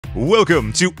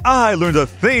Welcome to I Learned a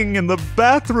Thing in the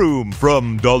Bathroom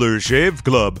from Dollar Shave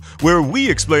Club, where we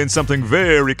explain something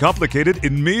very complicated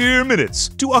in mere minutes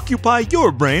to occupy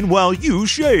your brain while you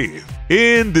shave.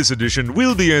 In this edition,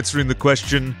 we'll be answering the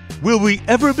question, will we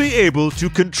ever be able to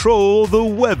control the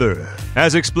weather?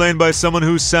 As explained by someone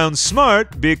who sounds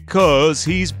smart because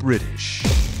he's British.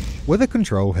 Weather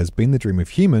control has been the dream of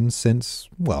humans since,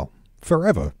 well,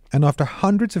 forever. And after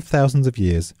hundreds of thousands of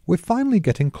years, we're finally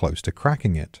getting close to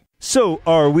cracking it. So,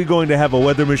 are we going to have a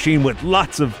weather machine with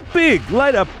lots of big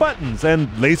light-up buttons and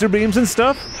laser beams and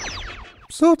stuff?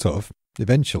 Sort of.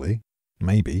 Eventually.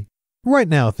 Maybe. Right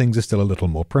now, things are still a little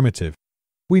more primitive.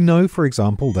 We know, for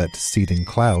example, that seeding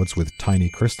clouds with tiny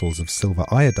crystals of silver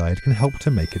iodide can help to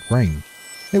make it rain.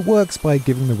 It works by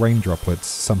giving the rain droplets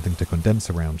something to condense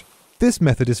around. This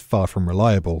method is far from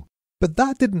reliable. But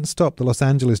that didn't stop the Los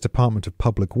Angeles Department of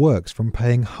Public Works from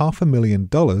paying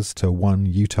 $500,000 to one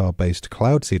Utah-based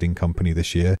cloud seeding company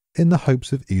this year in the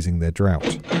hopes of easing their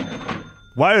drought.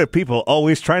 Why are people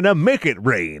always trying to make it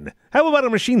rain? How about a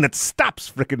machine that stops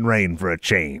frickin' rain for a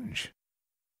change?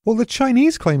 Well, the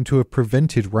Chinese claim to have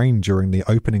prevented rain during the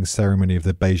opening ceremony of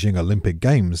the Beijing Olympic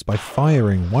Games by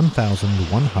firing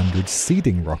 1,100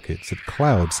 seeding rockets at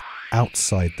clouds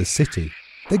outside the city.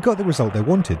 They got the result they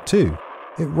wanted, too.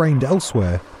 It rained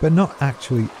elsewhere, but not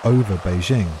actually over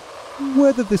Beijing.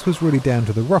 Whether this was really down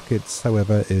to the rockets,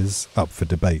 however, is up for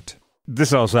debate.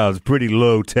 This all sounds pretty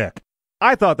low-tech.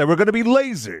 I thought there were going to be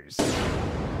lasers.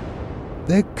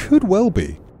 There could well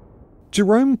be.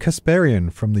 Jerome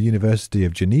Kasparian from the University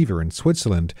of Geneva in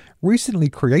Switzerland recently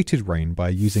created rain by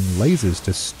using lasers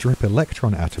to strip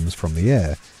electron atoms from the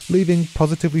air, leaving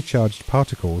positively charged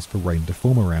particles for rain to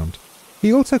form around.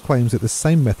 He also claims that the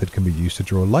same method can be used to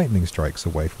draw lightning strikes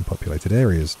away from populated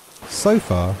areas. So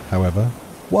far, however,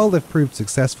 while they've proved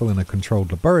successful in a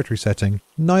controlled laboratory setting,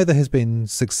 neither has been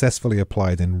successfully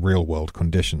applied in real-world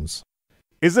conditions.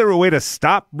 Is there a way to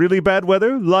stop really bad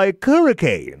weather, like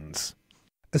hurricanes?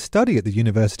 A study at the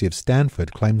University of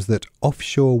Stanford claims that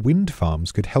offshore wind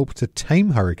farms could help to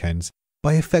tame hurricanes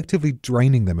by effectively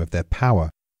draining them of their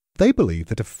power. They believe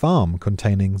that a farm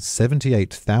containing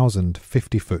 78,000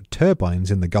 50-foot turbines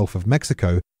in the Gulf of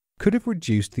Mexico could have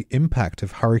reduced the impact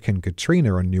of Hurricane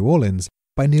Katrina on New Orleans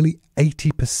by nearly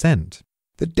 80%.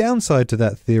 The downside to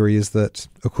that theory is that,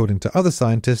 according to other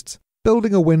scientists,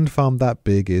 building a wind farm that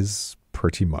big is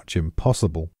pretty much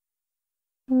impossible.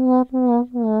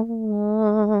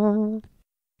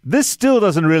 This still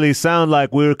doesn't really sound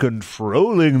like we're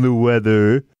controlling the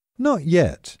weather. Not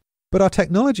yet. But our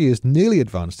technology is nearly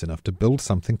advanced enough to build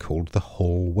something called the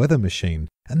Hall weather machine,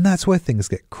 and that's where things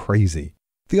get crazy.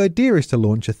 The idea is to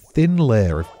launch a thin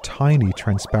layer of tiny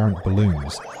transparent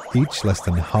balloons, each less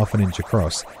than half an inch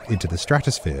across, into the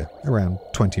stratosphere, around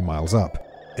 20 miles up,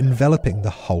 enveloping the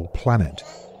whole planet.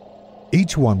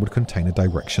 Each one would contain a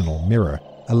directional mirror,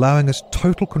 allowing us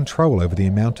total control over the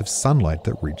amount of sunlight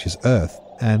that reaches Earth,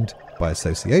 and, by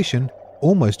association,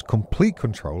 almost complete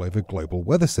control over global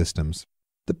weather systems.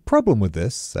 The problem with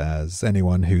this, as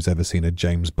anyone who's ever seen a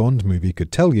James Bond movie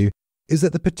could tell you, is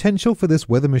that the potential for this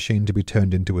weather machine to be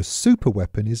turned into a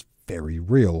superweapon is very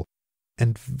real,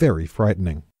 and very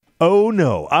frightening. Oh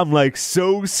no, I'm like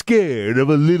so scared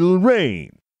of a little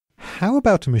rain. How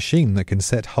about a machine that can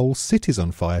set whole cities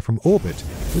on fire from orbit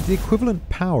with the equivalent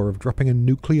power of dropping a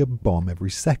nuclear bomb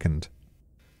every second?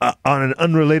 On an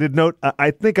unrelated note, I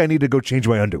think I need to go change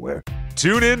my underwear.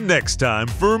 Tune in next time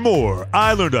for more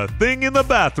I Learned a Thing in the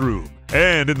Bathroom.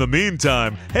 And in the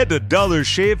meantime, head to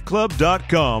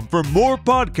dollarshaveclub.com for more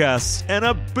podcasts and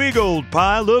a big old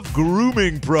pile of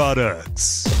grooming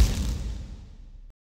products.